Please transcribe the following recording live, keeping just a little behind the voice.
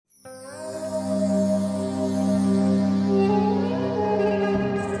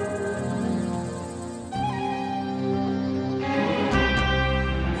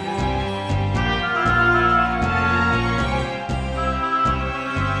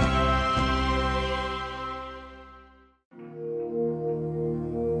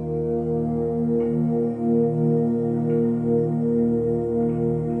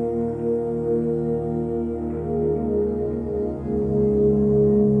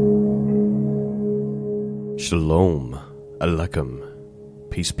Shalom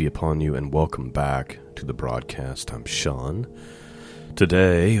Aleichem. Peace be upon you and welcome back to the broadcast. I'm Sean.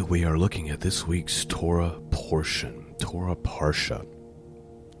 Today we are looking at this week's Torah portion, Torah Parsha.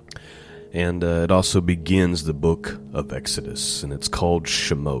 And it also begins the book of Exodus, and it's called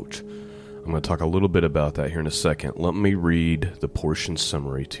Shemot. I'm going to talk a little bit about that here in a second. Let me read the portion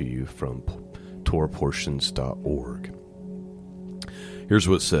summary to you from TorahPortions.org. Here's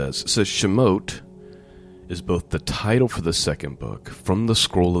what it says. It says, Shemot is both the title for the second book from the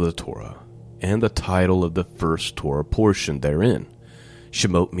scroll of the Torah and the title of the first Torah portion therein.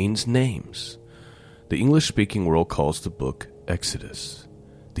 Shemot means names. The English-speaking world calls the book Exodus.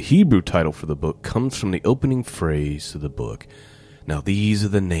 The Hebrew title for the book comes from the opening phrase of the book. Now these are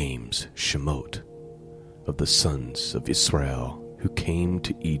the names, Shemot, of the sons of Israel who came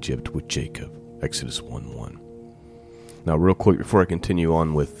to Egypt with Jacob. Exodus 1:1. Now real quick before I continue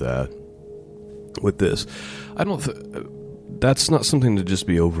on with this, that's not something to just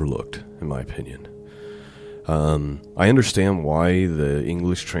be overlooked, in my opinion. I understand why the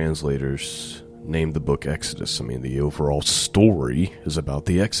English translators named the book Exodus. I mean, the overall story is about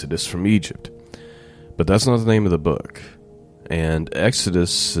the Exodus from Egypt. But that's not the name of the book. And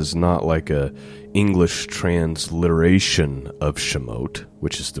Exodus is not like a English transliteration of Shemot,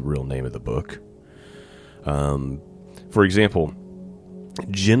 which is the real name of the book. For example,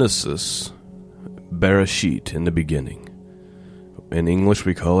 Genesis, Bereshit, in the beginning. In English,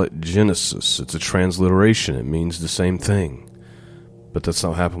 we call it Genesis. It's a transliteration. It means the same thing. But that's not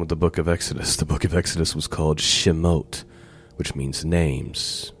what happened with the book of Exodus. The book of Exodus was called Shemot, which means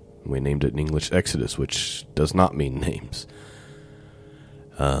names. We named it in English Exodus, which does not mean names.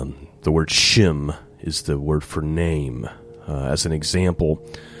 The word Shem is the word for name. As an example,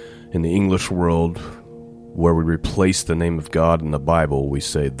 in the English world, where we replace the name of God in the Bible, we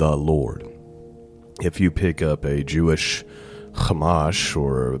say the Lord. If you pick up a Jewish Chumash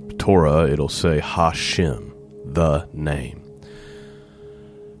or Torah, it'll say Hashem, the name.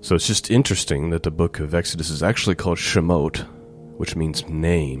 So it's just interesting that the book of Exodus is actually called Shemot, which means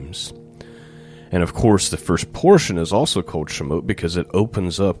names. And of course, the first portion is also called Shemot because it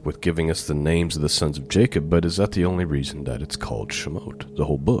opens up with giving us the names of the sons of Jacob, but is that the only reason that it's called Shemot, the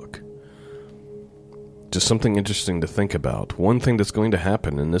whole book? Just something interesting to think about. One thing that's going to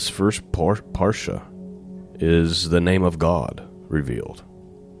happen in this first Parsha is the name of God revealed.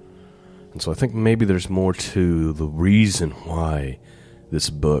 And so I think maybe there's more to the reason why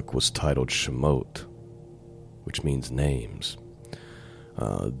this book was titled Shemot, which means names,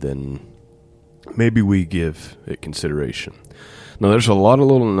 then maybe we give it consideration. Now, there's a lot of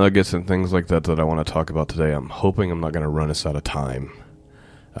little nuggets and things like that I want to talk about today. I'm hoping I'm not going to run us out of time.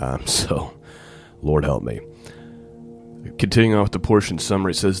 So, Lord help me. Continuing on with the portion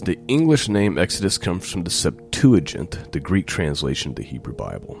summary, it says, the English name Exodus comes from the Septuagint, the Greek translation of the Hebrew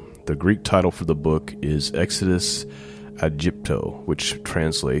Bible. The Greek title for the book is Exodus Aegypto, which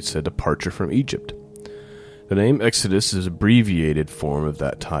translates a departure from Egypt. The name Exodus is an abbreviated form of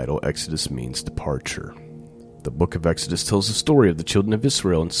that title. Exodus means departure. The book of Exodus tells the story of the children of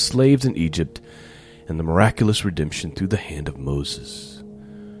Israel enslaved in Egypt and the miraculous redemption through the hand of Moses.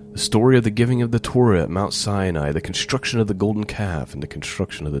 The story of the giving of the Torah at Mount Sinai, the construction of the golden calf, and the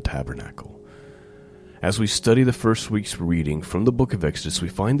construction of the tabernacle. As we study the first week's reading from the book of Exodus, we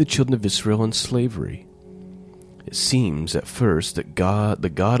find the children of Israel in slavery. It seems at first that God, the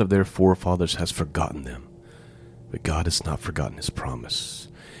God of their forefathers, has forgotten them. But God has not forgotten his promise.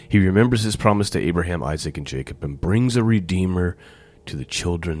 He remembers his promise to Abraham, Isaac, and Jacob, and brings a Redeemer to the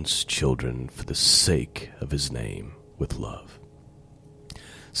children's children for the sake of his name with love.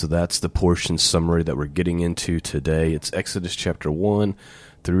 So that's the portion summary that we're getting into today. It's Exodus chapter 1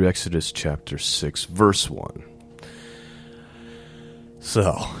 through Exodus chapter 6, verse 1.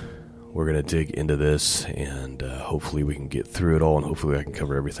 So we're going to dig into this, and hopefully we can get through it all, and hopefully I can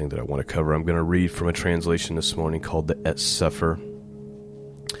cover everything that I want to cover. I'm going to read from a translation this morning called the Et Sefer.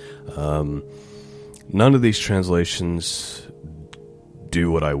 None of these translations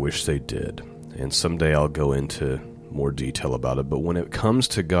do what I wish they did, and someday I'll go into more detail about it. But when it comes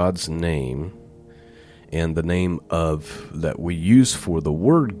to God's name and the name of that we use for the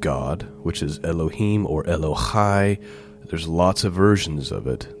word God, which is Elohim or Elohai, there's lots of versions of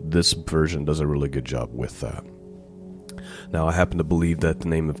it. This version does a really good job with that. Now, I happen to believe that the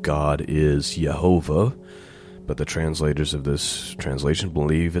name of God is Yehovah, but the translators of this translation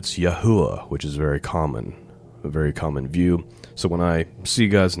believe it's Yahuwah, which is a very common view. So when I see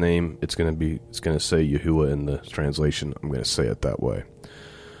God's name, it's going to say Yahuwah in the translation. I'm going to say it that way.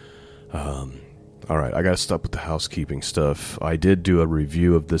 All right, I got to stop with the housekeeping stuff. I did do a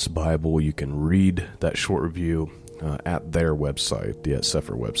review of this Bible. You can read that short review at their website, the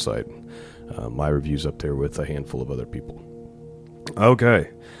Sefer website. My review's up there with a handful of other people. Okay,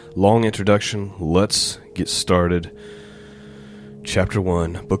 long introduction. Let's get started. Chapter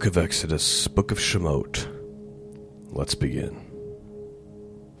 1, Book of Exodus, Book of Shemot. Let's begin.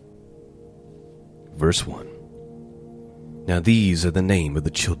 Verse 1. Now these are the name of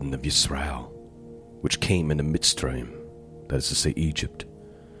the children of Yisrael, which came into Mitzrayim, that is to say, Egypt.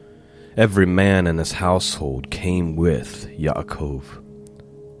 Every man in his household came with Yaakov,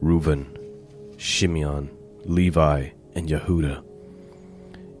 Reuben, Shimeon, Levi, and Yehuda,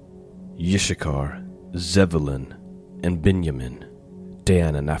 Yishakar, Zebulun, and Benjamin,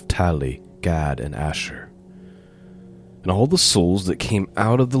 Dan and Naphtali, Gad and Asher. And all the souls that came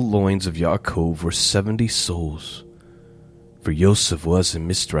out of the loins of Yaakov were 70 souls, for Yosef was in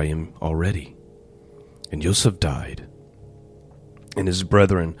Mitzrayim already. And Yosef died, and his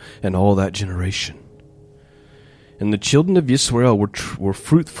brethren, and all that generation. And the children of Yisrael were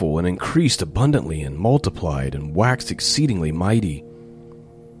fruitful, and increased abundantly, and multiplied, and waxed exceedingly mighty.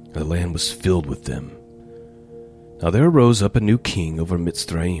 And the land was filled with them. Now there arose up a new king over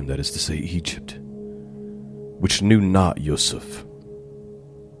Mitzrayim, that is to say, Egypt, which knew not Yosef.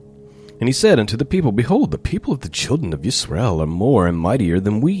 And he said unto the people, Behold, the people of the children of Yisrael are more and mightier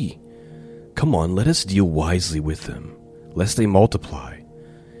than we. Come on, let us deal wisely with them, lest they multiply.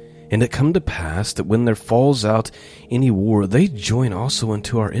 And it come to pass that when there falls out any war, they join also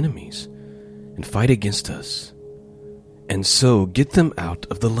unto our enemies, and fight against us, and so get them out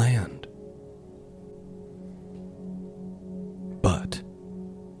of the land. But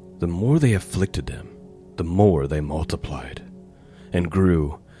the more they afflicted them, the more they multiplied, and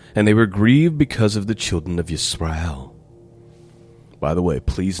grew, and they were grieved because of the children of Yisrael. By the way,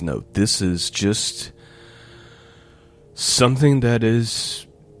 please note, this is just something that is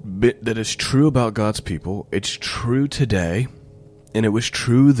true about God's people. It's true today, and it was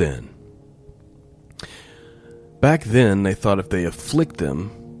true then. Back then, they thought if they afflict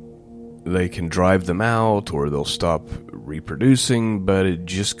them, they can drive them out or they'll stop reproducing, but it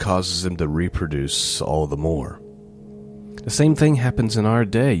just causes them to reproduce all the more. The same thing happens in our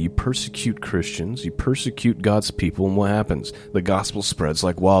day. You persecute Christians, you persecute God's people, and what happens? The gospel spreads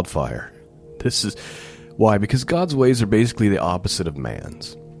like wildfire. This is why, because God's ways are basically the opposite of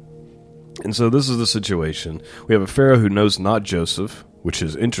man's. And so this is the situation. We have a Pharaoh who knows not Joseph, which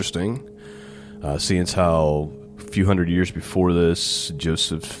is interesting, seeing as how a few hundred years before this,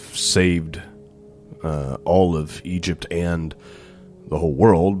 Joseph saved all of Egypt and the whole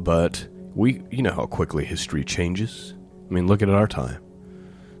world, but you know how quickly history changes. I mean, look at our time.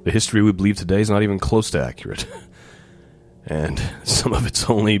 The history we believe today is not even close to accurate. And some of it's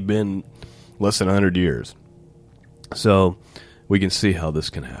only been less than 100 years. So we can see how this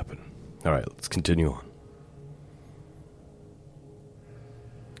can happen. All right, let's continue on.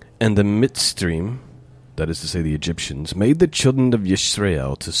 And the Mitzrayim, that is to say the Egyptians, made the children of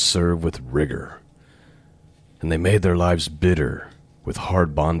Yisrael to serve with rigor. And they made their lives bitter, with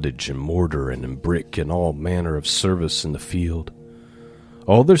hard bondage and mortar and in brick and all manner of service in the field.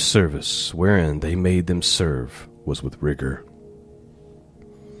 All their service wherein they made them serve was with rigor.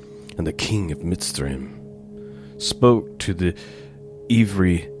 And the king of Mitzrayim spoke to the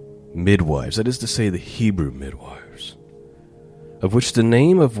Ivri midwives, that is to say the Hebrew midwives, of which the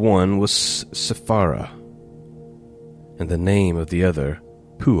name of one was Sephara, and the name of the other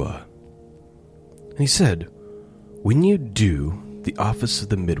Puah. And he said, When you do the office of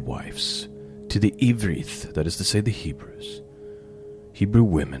the midwives to the Ivrith, that is to say the Hebrew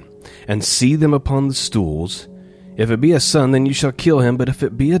women, and see them upon the stools, if it be a son, then you shall kill him, but if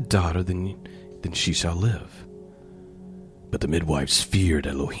it be a daughter, then she shall live. But the midwives feared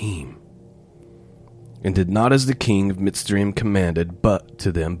Elohim, and did not as the king of Mitzrayim commanded,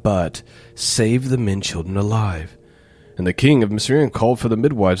 but save the men children alive. And the king of Mitzrayim called for the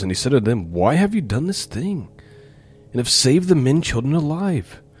midwives, and he said to them, Why have you done this thing? And have saved the men children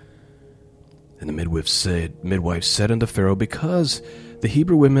alive. And the midwives said unto Pharaoh, Because the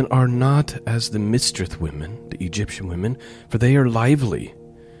Hebrew women are not as the Mitzrith women, the Egyptian women, for they are lively,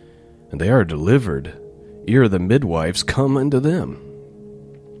 and they are delivered, ere the midwives come unto them.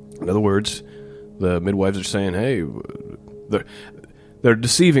 In other words, the midwives are saying, hey, they're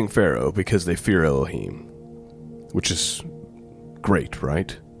deceiving Pharaoh because they fear Elohim, which is great,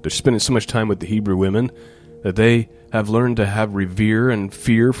 right? They're spending so much time with the Hebrew women that they have learned to have revere and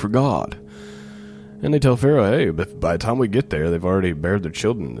fear for God. And they tell Pharaoh, hey, but by the time we get there, they've already bared their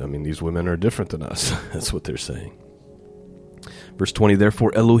children. I mean, these women are different than us. That's what they're saying. Verse 20,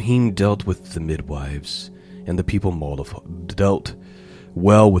 therefore Elohim dealt with the midwives, and the people dealt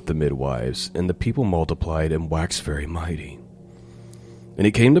well with the midwives, and the people multiplied and waxed very mighty. And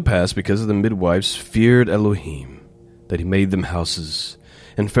it came to pass, because of the midwives feared Elohim, that he made them houses.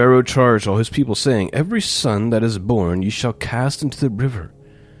 And Pharaoh charged all his people, saying, every son that is born ye shall cast into the river,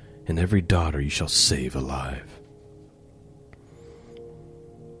 and every daughter ye shall save alive.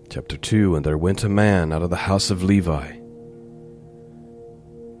 Chapter 2, and there went a man out of the house of Levi,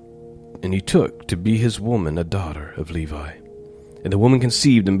 and he took to be his woman a daughter of Levi. And the woman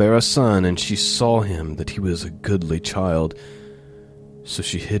conceived and bare a son, and she saw him that he was a goodly child. So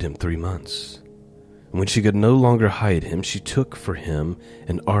she hid him 3 months. And when she could no longer hide him, she took for him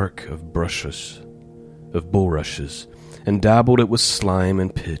an ark of bulrushes, and dabbled it with slime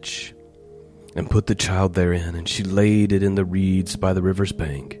and pitch, and put the child therein, and she laid it in the reeds by the river's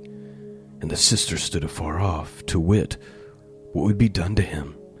bank. And the sister stood afar off, to wit, what would be done to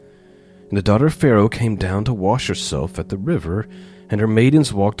him. And the daughter of Pharaoh came down to wash herself at the river, and her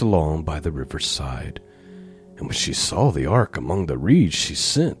maidens walked along by the river's side. And when she saw the ark among the reeds, she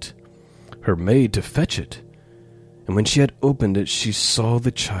sent her maid to fetch it. And when she had opened it, she saw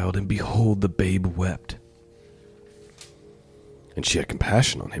the child, and behold, the babe wept. And she had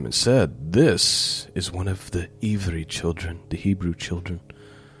compassion on him, and said, this is one of the Ivri children, the Hebrew children.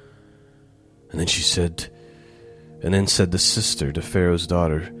 And then said the sister to Pharaoh's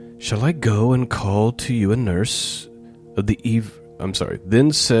daughter, shall I go and call to you a nurse of the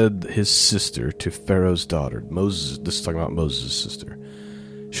Then said his sister to Pharaoh's daughter, Moses, this is talking about Moses' sister,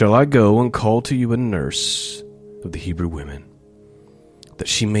 shall I go and call to you a nurse of the Hebrew women, that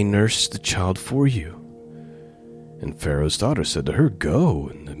she may nurse the child for you? And Pharaoh's daughter said to her, go.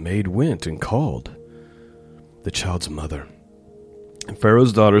 And the maid went and called the child's mother. And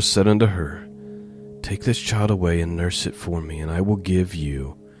Pharaoh's daughter said unto her, take this child away and nurse it for me, and I will give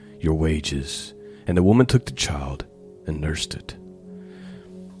you your wages. And the woman took the child and nursed it.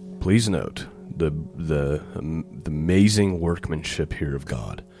 Please note the amazing workmanship here of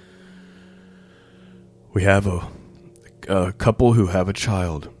God. We have a couple who have a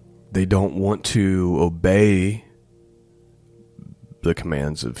child. They don't want to obey the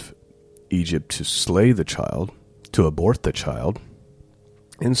commands of Egypt to slay the child, to abort the child.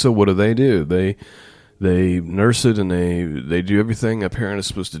 And so what do? They nurse it, and they do everything a parent is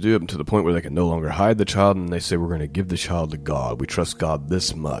supposed to do up to the point where they can no longer hide the child, and they say, we're going to give the child to God. We trust God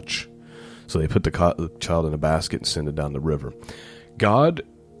this much. So they put the child in a basket and send it down the river. God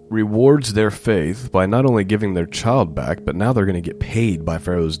rewards their faith by not only giving their child back, but now they're going to get paid by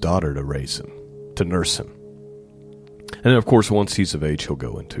Pharaoh's daughter to raise him, to nurse him. And then, of course, once he's of age, he'll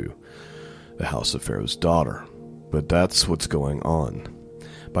go into the house of Pharaoh's daughter. But that's what's going on.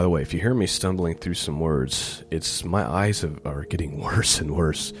 By the way, if you hear me stumbling through some words, it's my eyes are getting worse and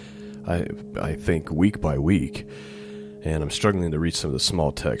worse, I think, week by week. And I'm struggling to read some of the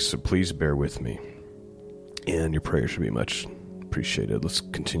small text, so please bear with me. And your prayer should be much appreciated. Let's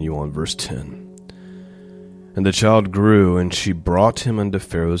continue on, verse 10. And the child grew, and she brought him unto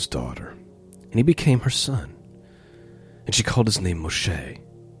Pharaoh's daughter, and he became her son. And she called his name Moshe.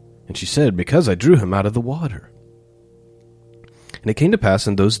 And she said, because I drew him out of the water. And it came to pass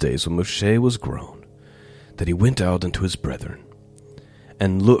in those days, when Moshe was grown, that he went out unto his brethren,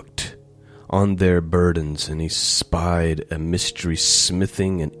 and looked on their burdens, and he spied a mystery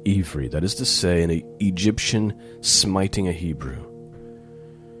smithing an Ivri, that is to say, an Egyptian smiting a Hebrew,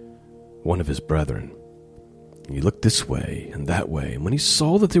 one of his brethren. And he looked this way and that way, and when he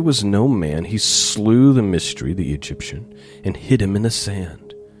saw that there was no man, he slew the mystery, the Egyptian, and hid him in the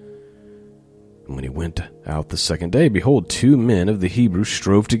sand. And when he went out the second day, behold, 2 men of the Hebrews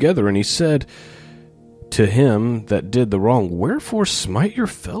strove together, and he said to him that did the wrong, wherefore smite your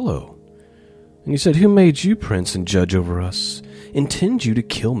fellow? And he said, who made you prince and judge over us? Intend you to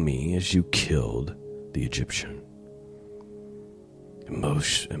kill me as you killed the Egyptian? And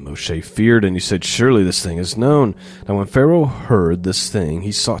Moshe feared, and he said, surely this thing is known. Now when Pharaoh heard this thing,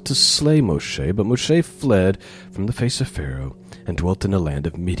 he sought to slay Moshe, but Moshe fled from the face of Pharaoh, and dwelt in the land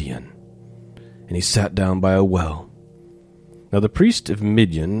of Midian. And he sat down by a well. Now the priest of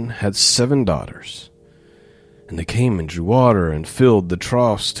Midian had 7 daughters. And they came and drew water, and filled the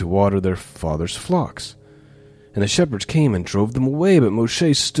troughs to water their father's flocks. And the shepherds came and drove them away, but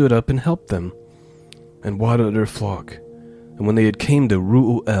Moshe stood up and helped them, and watered their flock. And when they had came to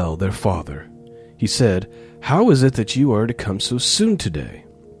Reuel their father, he said, how is it that you are to come so soon today?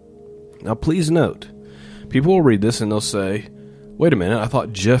 Now please note, people will read this and they'll say, wait a minute, I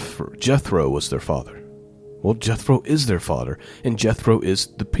thought Jethro was their father. Well, Jethro is their father, and Jethro is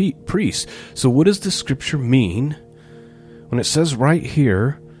the priest. So what does the scripture mean when it says right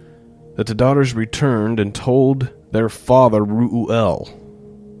here that the daughters returned and told their father Reuel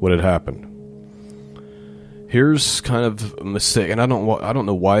what had happened. Here's kind of a mistake, and I don't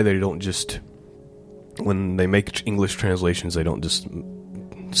know why they don't just, when they make English translations, they don't just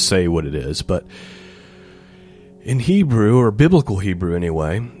say what it is, but in Hebrew, or biblical Hebrew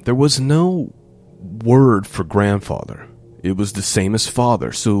anyway, there was no word for grandfather. It was the same as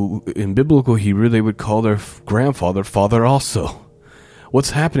father. So in biblical Hebrew, they would call their grandfather father also.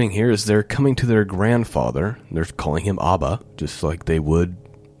 What's happening here is they're coming to their grandfather, they're calling him Abba, just like they would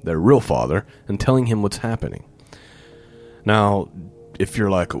their real father, and telling him what's happening. Now, if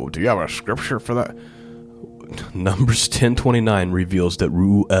you're like, oh, do you have a scripture for that? Numbers 10:29 reveals that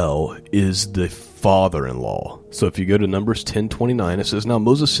Reuel is the father-in-law. So if you go to Numbers 10:29, it says, Now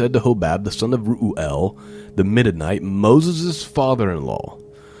Moses said to Hobab, the son of Reuel, the Midianite, Moses' father-in-law.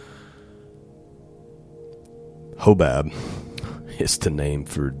 Hobab is the name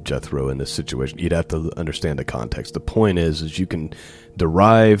for Jethro in this situation. You'd have to understand the context. The point is you can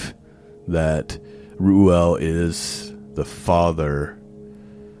derive that Reuel is the father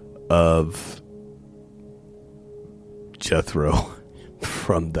of Jethro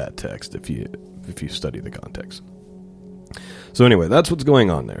from that text, if you study the context. So anyway, that's what's going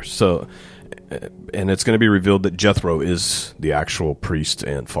on there. So, and it's going to be revealed that Jethro is the actual priest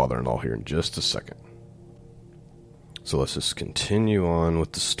and father-in-law here in just a second. So let's just continue on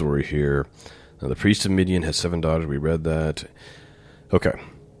with the story here. Now, the priest of Midian has 7 daughters. We read that. Okay.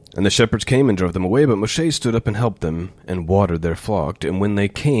 And the shepherds came and drove them away, but Moshe stood up and helped them and watered their flock. And when they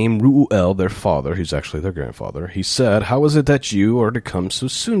came, Reuel, their father, who's actually their grandfather, he said, How is it that you are to come so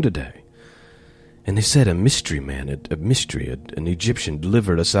soon today? And they said, an Egyptian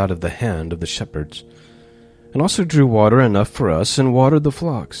delivered us out of the hand of the shepherds, and also drew water enough for us, and watered the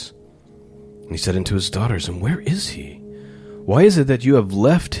flocks. And he said unto his daughters, And where is he? Why is it that you have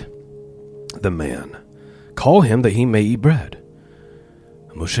left the man? Call him that he may eat bread.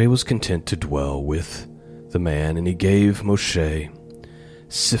 And Moshe was content to dwell with the man, and he gave Moshe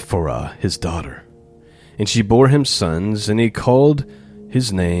Sipporah his daughter. And she bore him sons, and he called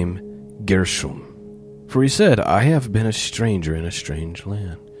his name Gershom. For he said, I have been a stranger in a strange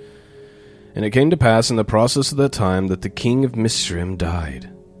land. And it came to pass in the process of that time that the king of Misraim died.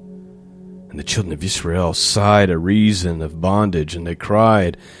 And the children of Israel sighed a reason of bondage, and they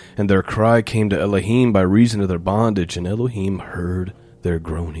cried, and their cry came to Elohim by reason of their bondage, and Elohim heard their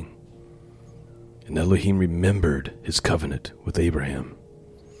groaning. And Elohim remembered his covenant with Abraham,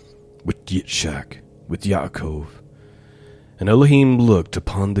 with Yitzchak, with Yaakov. And Elohim looked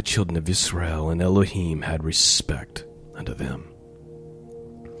upon the children of Israel, and Elohim had respect unto them.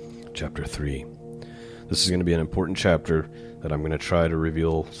 Chapter 3. This is going to be an important chapter that I'm going to try to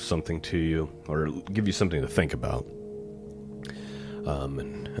reveal something to you, or give you something to think about.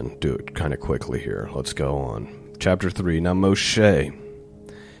 And do it kind of quickly here. Let's go on. Chapter 3. Now Moshe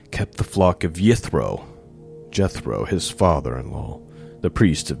kept the flock of Jethro, his father-in-law, the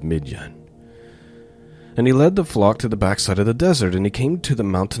priest of Midian. And he led the flock to the backside of the desert, and he came to the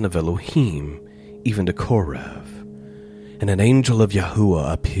mountain of Elohim, even to Korev. And an angel of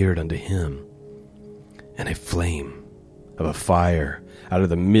Yahuwah appeared unto him, and a flame of a fire out of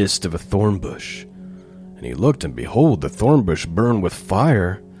the midst of a thorn bush. And he looked, and behold, the thorn bush burned with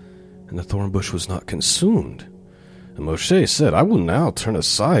fire, and the thorn bush was not consumed. And Moshe said, I will now turn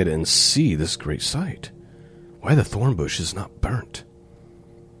aside and see this great sight, why the thorn bush is not burnt.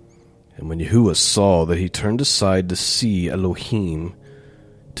 And when Yahuwah saw that he turned aside to see, Elohim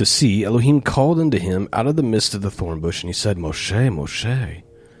called unto him out of the midst of the thorn bush, and he said, Moshe, Moshe.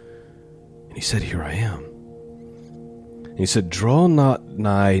 And he said, Here I am. And he said, Draw not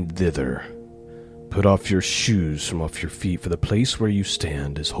nigh thither. Put off your shoes from off your feet, for the place where you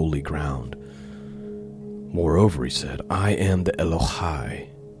stand is holy ground. Moreover, he said, I am the Elohai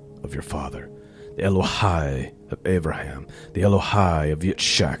of your father, the Elohai of Abraham, the Elohai of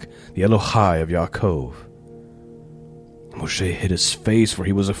Yitzchak, the Elohai of Yaakov. Moshe hid his face, for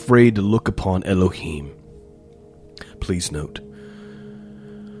he was afraid to look upon Elohim. Please note,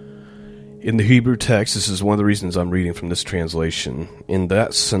 in the Hebrew text, this is one of the reasons I'm reading from this translation. In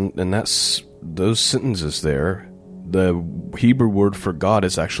those sentences there, the Hebrew word for God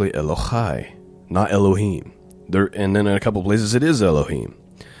is actually Elohai, not Elohim. And then in a couple places it is Elohim.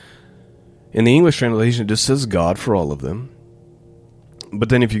 In the English translation, it just says God for all of them. But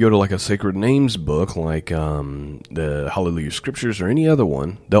then if you go to like a sacred names book, like the Hallelujah Scriptures or any other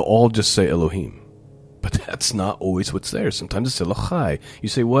one, they'll all just say Elohim. But that's not always what's there. Sometimes it's Elohai. You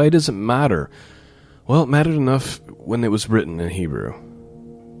say, why does it matter? Well, it mattered enough when it was written in Hebrew.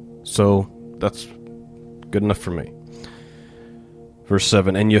 So that's good enough for me. Verse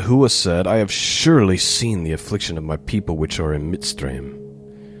 7, And Yahuwah said, I have surely seen the affliction of my people which are in Mitzrayim,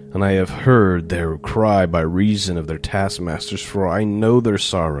 and I have heard their cry by reason of their taskmasters, for I know their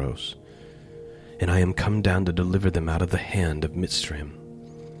sorrows. And I am come down to deliver them out of the hand of Mitzrayim,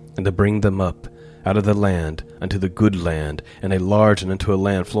 and to bring them up out of the land unto the good land, and a large, and unto a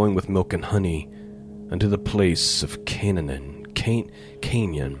land flowing with milk and honey, unto the place of Canaan,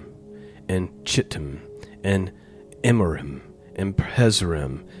 and Chittim, and Emarim, and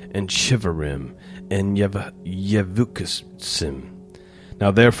Pezarim, and Chivarim, and Yevukasim.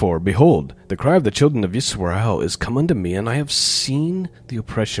 Now therefore, behold, the cry of the children of Yisrael is come unto me, and I have seen the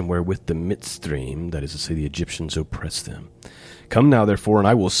oppression wherewith the Mitzrayim, that is to say, the Egyptians, oppress them. Come now therefore, and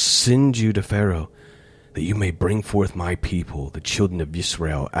I will send you to Pharaoh, that you may bring forth my people, the children of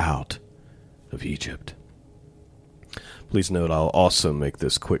Yisrael, out of Egypt. Please note, I'll also make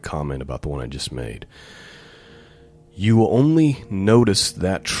this quick comment about the one I just made. You will only notice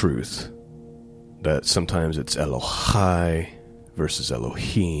that truth, that sometimes it's Elohai versus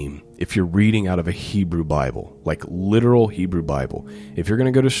Elohim, if you're reading out of a Hebrew Bible, like literal Hebrew Bible. If you're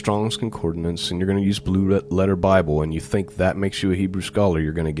going to go to Strong's Concordance and you're going to use Blue Letter Bible and you think that makes you a Hebrew scholar,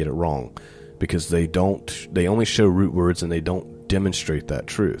 you're going to get it wrong, because they only show root words and they don't demonstrate that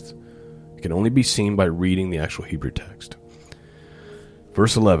truth. It can only be seen by reading the actual Hebrew text.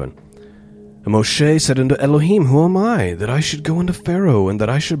 Verse 11, And Moshe said unto Elohim, Who am I, that I should go unto Pharaoh, and that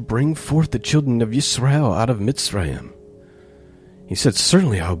I should bring forth the children of Yisrael out of Mitzrayim? He said,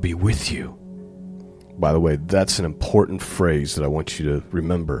 Certainly I will be with you. By the way, that's an important phrase that I want you to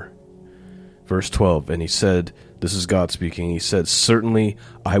remember. Verse 12, And he said, this is God speaking, he said, Certainly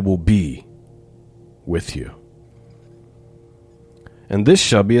I will be with you. And this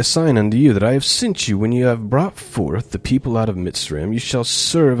shall be a sign unto you, that I have sent you. When you have brought forth the people out of Mitzrayim, you shall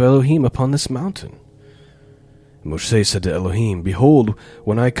serve Elohim upon this mountain. And Moshe said to Elohim, Behold,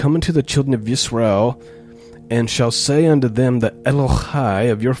 when I come unto the children of Yisrael, and shall say unto them, that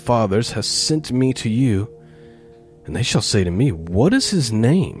Elohai of your fathers has sent me to you, and they shall say to me, What is his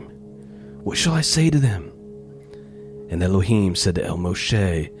name? What shall I say to them? And Elohim said to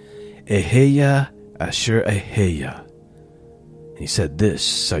Moshe, Eheya asher Eheya. He said,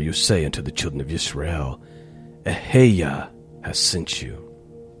 This shall you say unto the children of Yisrael, Eheya has sent you.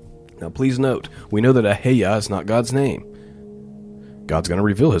 Now please note, we know that Eheya is not God's name. God's going to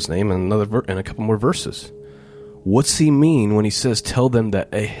reveal his name in a couple more verses. What's he mean when he says, Tell them that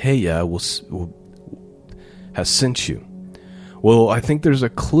Eheya has sent you? Well, I think there's a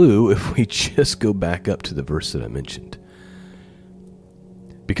clue if we just go back up to the verse that I mentioned.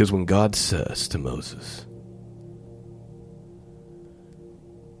 Because when God says to Moses,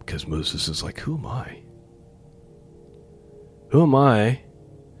 because Moses is like, Who am I? Who am I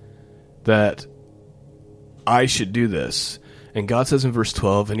that I should do this? And God says in verse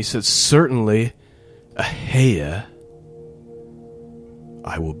 12, and he says, Certainly, Eheya,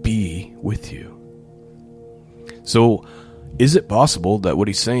 I will be with you. So, is it possible that what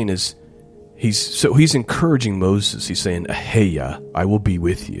he's saying is, he's encouraging Moses. He's saying, Eheya, I will be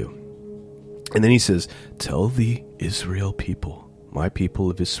with you. And then he says, Tell the Israel people, my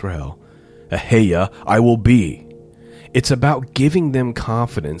people of Israel, Eheya, I will be. It's about giving them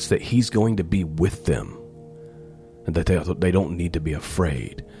confidence that he's going to be with them, and that they don't need to be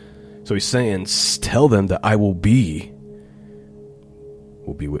afraid. So he's saying, tell them that I will be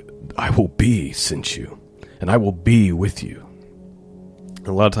sent you, and I will be with you. And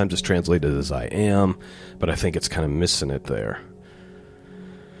a lot of times it's translated as I am, but I think it's kind of missing it there.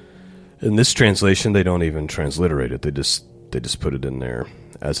 In this translation, they don't even transliterate it. They just put it in there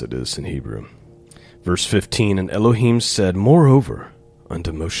as it is in Hebrew. Verse 15, And Elohim said, Moreover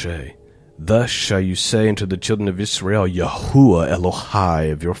unto Moshe, Thus shall you say unto the children of Israel, Yahuwah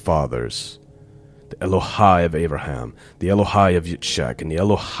Elohai of your fathers, the Elohai of Abraham, the Elohai of Yitzchak, and the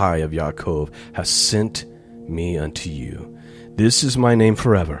Elohai of Yaakov, has sent me unto you. This is my name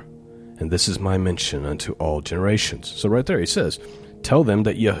forever, and this is my mention unto all generations. So right there he says, Tell them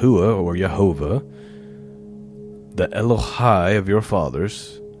that Yahuwah, or Yehovah, the Elohai of your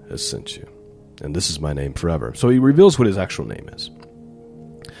fathers, has sent you. And this is my name forever. So he reveals what his actual name is.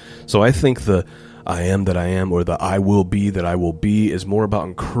 So I think the I am that I am, or the I will be that I will be, is more about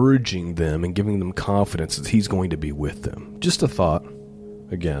encouraging them and giving them confidence that he's going to be with them. Just a thought.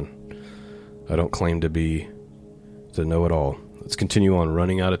 Again, I don't claim to know it all. Let's continue on,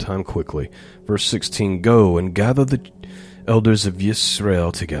 running out of time quickly. Verse 16, Go and gather the elders of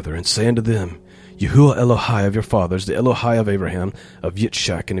Yisrael together, and say unto them, Yahuwah Elohai of your fathers, the Elohai of Abraham, of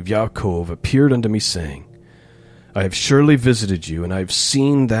Yitzchak, and of Yaakov, appeared unto me, saying, I have surely visited you, and I have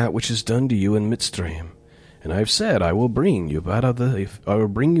seen that which is done to you in Mitzrayim, And I have said, I will bring you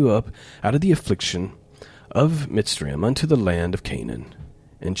up out of the affliction of Mitzrayim unto the land of Canaan,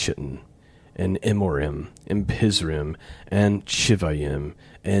 and Chittim, and Amorim, and Pisrim, and Chivayim,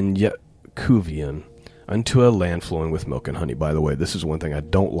 and Yekuviim, unto a land flowing with milk and honey. By the way, this is one thing I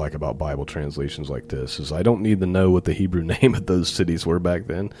don't like about Bible translations like this, is I don't need to know what the Hebrew name of those cities were back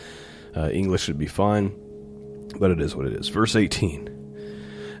then. English should be fine, but it is what it is. Verse 18.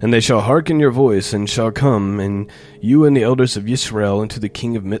 And they shall hearken your voice, and shall come, and you and the elders of Yisrael, unto the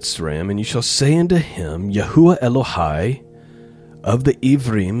king of Mitzrayim, and you shall say unto him, Yahuwah Elohai of the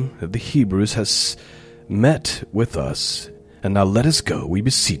Ivrim, of the Hebrews, has met with us, and now let us go, we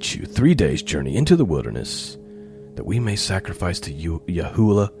beseech you, 3 days' journey into the wilderness, that we may sacrifice to you,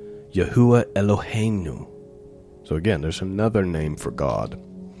 Yahuwah Eloheinu. So again, there's another name for God.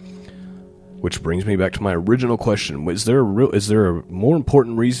 Which brings me back to my original question. Is there a more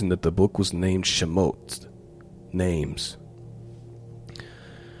important reason that the book was named Shemot? Names.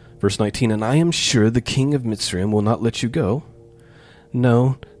 Verse 19, and I am sure the king of Mitzrayim will not let you go.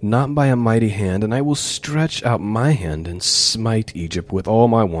 No, not by a mighty hand, and I will stretch out my hand and smite Egypt with all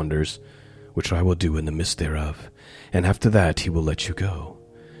my wonders, which I will do in the midst thereof. And after that he will let you go.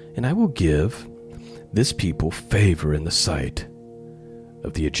 And I will give this people favor in the sight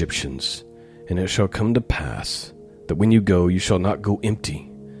of the Egyptians. And it shall come to pass that when you go, you shall not go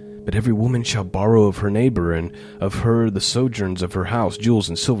empty, but every woman shall borrow of her neighbor, and of her the sojourns of her house, jewels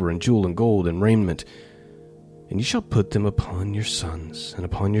and silver and jewel and gold and raiment. And you shall put them upon your sons and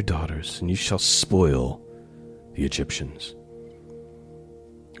upon your daughters, and you shall spoil the Egyptians.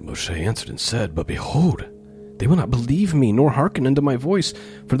 Moshe answered and said, But behold, they will not believe me, nor hearken unto my voice,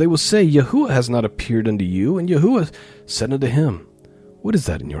 for they will say, Yahuwah has not appeared unto you. And Yahuwah said unto him, What is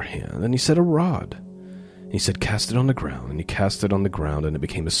that in your hand? And he said, A rod. And he said, Cast it on the ground. And he cast it on the ground, and it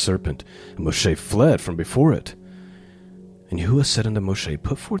became a serpent. And Moshe fled from before it. And Yahuwah said unto Moshe,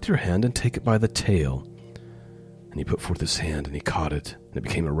 Put forth your hand, and take it by the tail. And he put forth his hand, and he caught it, and it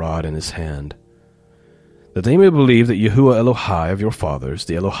became a rod in his hand. That they may believe that Yahuwah Elohai of your fathers,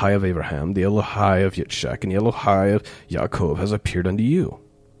 the Elohai of Abraham, the Elohai of Yitzchak, and the Elohai of Yaakov has appeared unto you.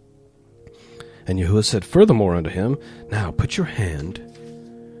 And Yahuwah said furthermore unto him, Now put your hand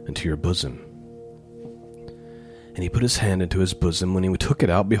into your bosom. And he put his hand into his bosom. When he took it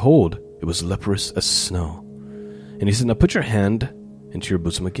out, behold, it was leprous as snow. And he said, Now put your hand into your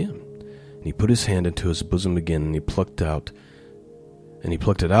bosom again. And he put his hand into his bosom again, and he plucked it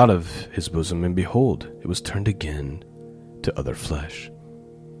out of his bosom, and behold, it was turned again to other flesh.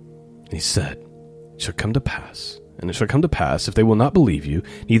 And he said, It shall come to pass, and it shall come to pass, if they will not believe you,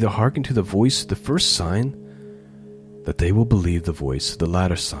 neither hearken to the voice of the first sign, that they will believe the voice of the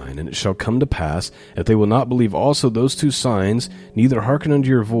latter sign. And it shall come to pass, if they will not believe also those 2 signs, neither hearken unto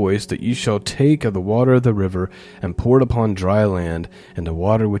your voice, that ye shall take of the water of the river, and pour it upon dry land, and the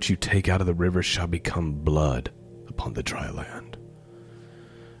water which you take out of the river shall become blood upon the dry land.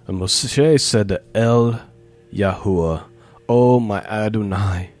 And Moshe said to El Yahuwah, O my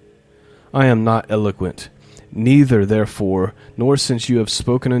Adonai, I am not eloquent, neither therefore, nor since you have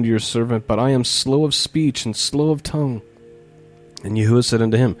spoken unto your servant, but I am slow of speech and slow of tongue. And Yahuwah said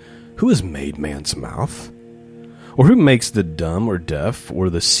unto him, Who has made man's mouth? Or who makes the dumb or deaf, or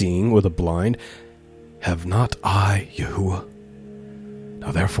the seeing, or the blind? Have not I, Yahuwah?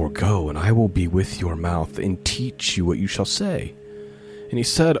 Now therefore go, and I will be with your mouth, and teach you what you shall say. And he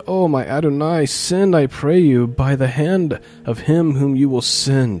said, O my Adonai, send, I pray you, by the hand of him whom you will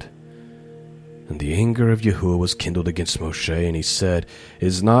send. And the anger of Yahuwah was kindled against Moshe, and he said,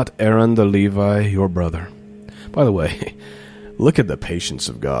 Is not Aaron the Levi your brother? By the way, look at the patience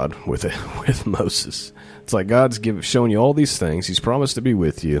of God with Moses. It's like God's showing you all these things. He's promised to be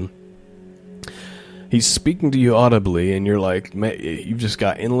with you. He's speaking to you audibly, and you're like, you've just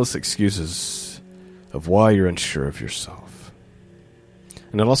got endless excuses of why you're unsure of yourself.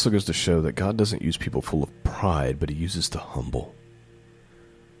 And it also goes to show that God doesn't use people full of pride, but he uses the humble.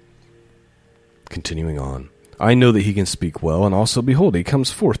 Continuing on, I know that he can speak well, and also, behold, he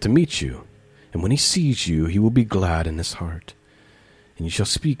comes forth to meet you. And when he sees you, he will be glad in his heart. And you shall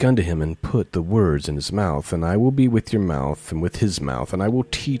speak unto him, and put the words in his mouth, and I will be with your mouth, and with his mouth, and I will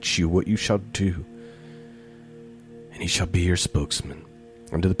teach you what you shall do. And he shall be your spokesman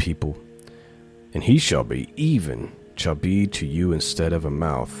unto the people, and he shall be to you instead of a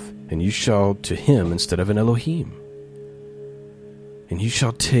mouth, and you shall to him instead of an Elohim. And you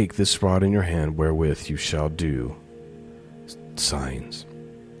shall take this rod in your hand, wherewith you shall do signs.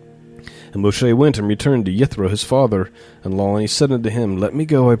 And Moshe went and returned to Yithro his father-in-law, and he said unto him, Let me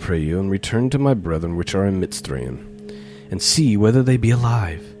go, I pray you, and return to my brethren which are in Mitzrayim, and see whether they be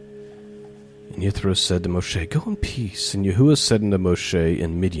alive. And Yithro said to Moshe, Go in peace. And Yahuwah said unto Moshe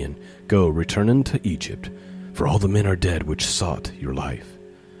in Midian, Go, return into Egypt, for all the men are dead which sought your life.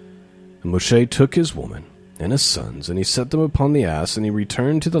 And Moshe took his woman and his sons, and he set them upon the ass, and he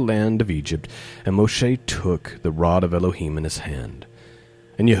returned to the land of Egypt. And Moshe took the rod of Elohim in his hand.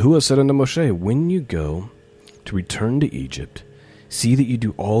 And Yahuwah said unto Moshe, When you go to return to Egypt, see that you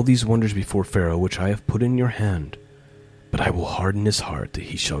do all these wonders before Pharaoh, which I have put in your hand. But I will harden his heart, that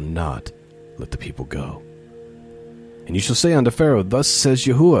he shall not let the people go. And you shall say unto Pharaoh, Thus says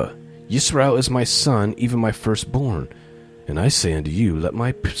Yahuwah, Yisrael is my son, even my firstborn. And I say unto you, Let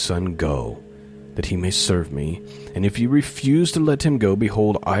my son go, that he may serve me. And if you refuse to let him go,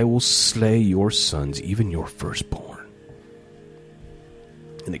 behold, I will slay your sons, even your firstborn.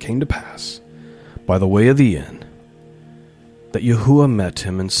 And it came to pass, by the way of the inn, that Yahuwah met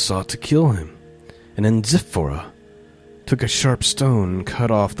him and sought to kill him. And in Zipporah took a sharp stone and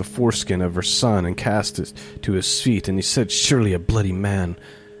cut off the foreskin of her son and cast it to his feet. And he said, Surely a bloody man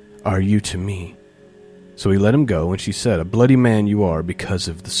are you to me. So he let him go, and she said, A bloody man you are because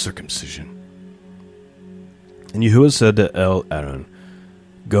of the circumcision. And Yahuwah said to Aaron,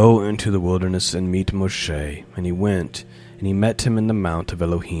 Go into the wilderness and meet Moshe. And he went, and he met him in the mount of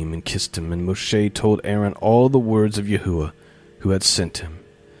Elohim, and kissed him. And Moshe told Aaron all the words of Yahuwah, who had sent him,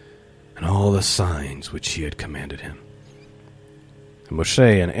 and all the signs which he had commanded him. And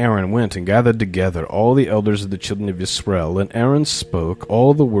Moshe and Aaron went and gathered together all the elders of the children of Israel. And Aaron spoke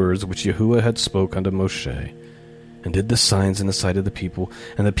all the words which Yahuwah had spoken unto Moshe, and did the signs in the sight of the people.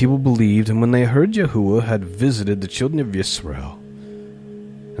 And the people believed. And when they heard Yahuwah had visited the children of Israel,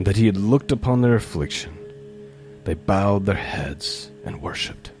 and that he had looked upon their affliction, they bowed their heads and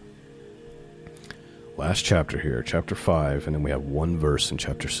worshipped. Last chapter here, chapter 5, and then we have one verse in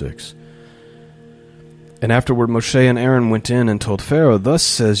chapter 6. And afterward Moshe and Aaron went in and told Pharaoh, Thus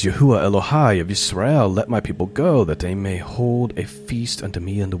says Yahuwah Elohai of Israel, Let my people go, that they may hold a feast unto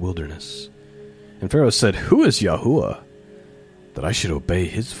me in the wilderness. And Pharaoh said, Who is Yahuwah, that I should obey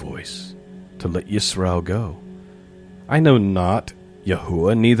his voice, to let Yisrael go? I know not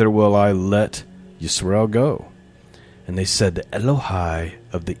Yahuwah, neither will I let Yisrael go. And they said, The Elohai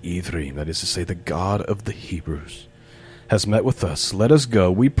of the Ithrim, that is to say, the God of the Hebrews, has met with us. Let us go,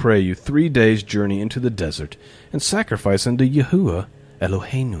 we pray you, 3 days' journey into the desert, and sacrifice unto Yahuwah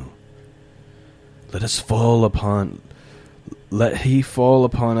Eloheinu. Lest he fall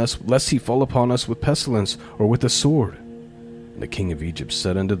upon us with pestilence or with the sword. And the king of Egypt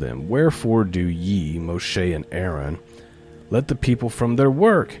said unto them, Wherefore do ye, Moshe and Aaron, let the people from their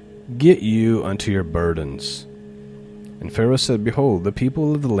work get you unto your burdens? And Pharaoh said, Behold, the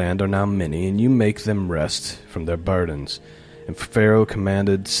people of the land are now many, and you make them rest from their burdens. And Pharaoh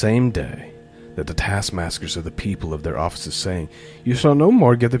commanded same day that the taskmasters of the people of their offices, saying, You shall no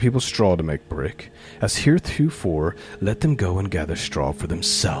more give the people straw to make brick, as heretofore let them go and gather straw for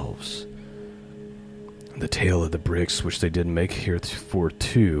themselves. And the tale of the bricks which they did make heretofore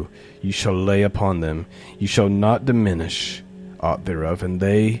too, you shall lay upon them, you shall not diminish aught thereof, and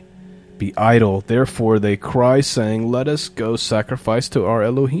they be idle. Therefore they cry, saying, Let us go sacrifice to our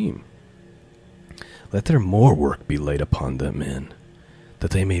Elohim. Let their more work be laid upon them men,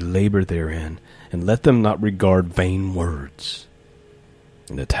 that they may labor therein, and let them not regard vain words.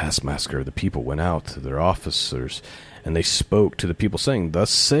 And the taskmaster of the people went out to their officers, and they spoke to the people, saying,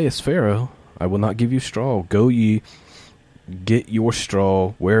 Thus saith Pharaoh, I will not give you straw. Go ye, get your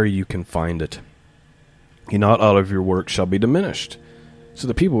straw where you can find it. And not all of your work shall be diminished. So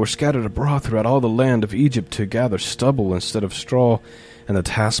the people were scattered abroad throughout all the land of Egypt to gather stubble instead of straw. And the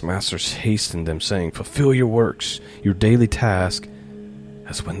taskmasters hastened them, saying, Fulfill your works, your daily task,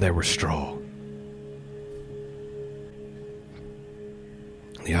 as when there were straw.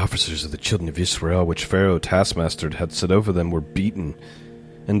 The officers of the children of Israel, which Pharaoh taskmaster had set over them, were beaten,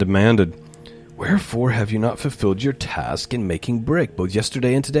 and demanded, Wherefore have you not fulfilled your task in making brick, both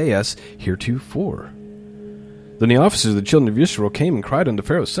yesterday and today, as heretofore? Then the officers of the children of Israel came and cried unto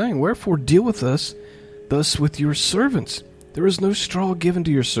Pharaoh, saying, Wherefore deal with us thus with your servants? There is no straw given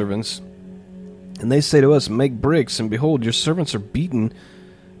to your servants. And they say to us, Make bricks, and behold, your servants are beaten,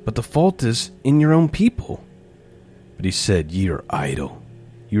 but the fault is in your own people. But he said, Ye are idle.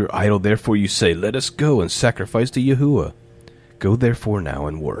 You are idle, therefore you say, Let us go and sacrifice to Yahuwah. Go therefore now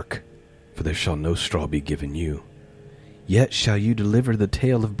and work, for there shall no straw be given you. Yet shall you deliver the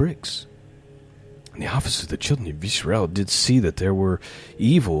tale of bricks. And the officers of the children of Israel did see that there were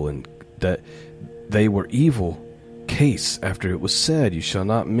evil, and that they were evil case after it was said, You shall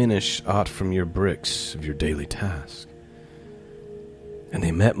not diminish aught from your bricks of your daily task. And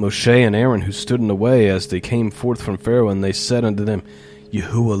they met Moshe and Aaron, who stood in the way as they came forth from Pharaoh, and they said unto them,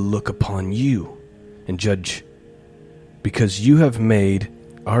 Yahuwah look upon you and judge, because you have made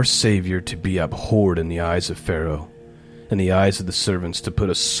our Savior to be abhorred in the eyes of Pharaoh, and the eyes of the servants, to put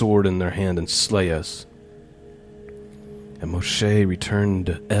a sword in their hand and slay us. And Moshe returned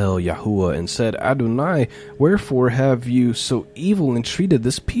to Yahuwah and said, Adonai, wherefore have you so evil entreated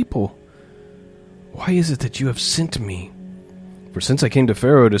this people? Why is it that you have sent me? For since I came to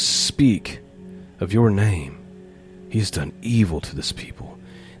Pharaoh to speak of your name, he has done evil to this people.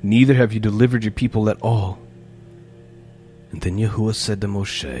 Neither have you delivered your people at all. And then Yahuwah said to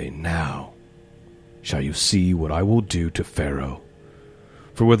Moshe, Now shall you see what I will do to Pharaoh.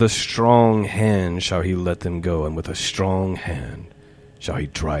 For with a strong hand shall he let them go, and with a strong hand shall he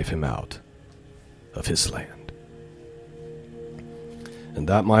drive him out of his land. And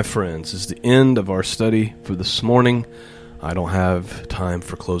that, my friends, is the end of our study for this morning. I don't have time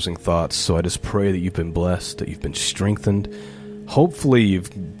for closing thoughts, so I just pray that you've been blessed, that you've been strengthened. Hopefully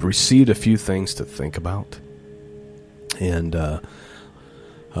you've received a few things to think about. And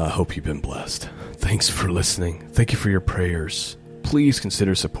I hope you've been blessed. Thanks for listening. Thank you for your prayers. Please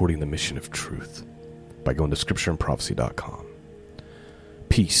consider supporting the mission of truth by going to scriptureandprophecy.com.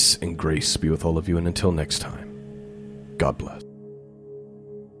 Peace and grace be with all of you, and until next time, God bless.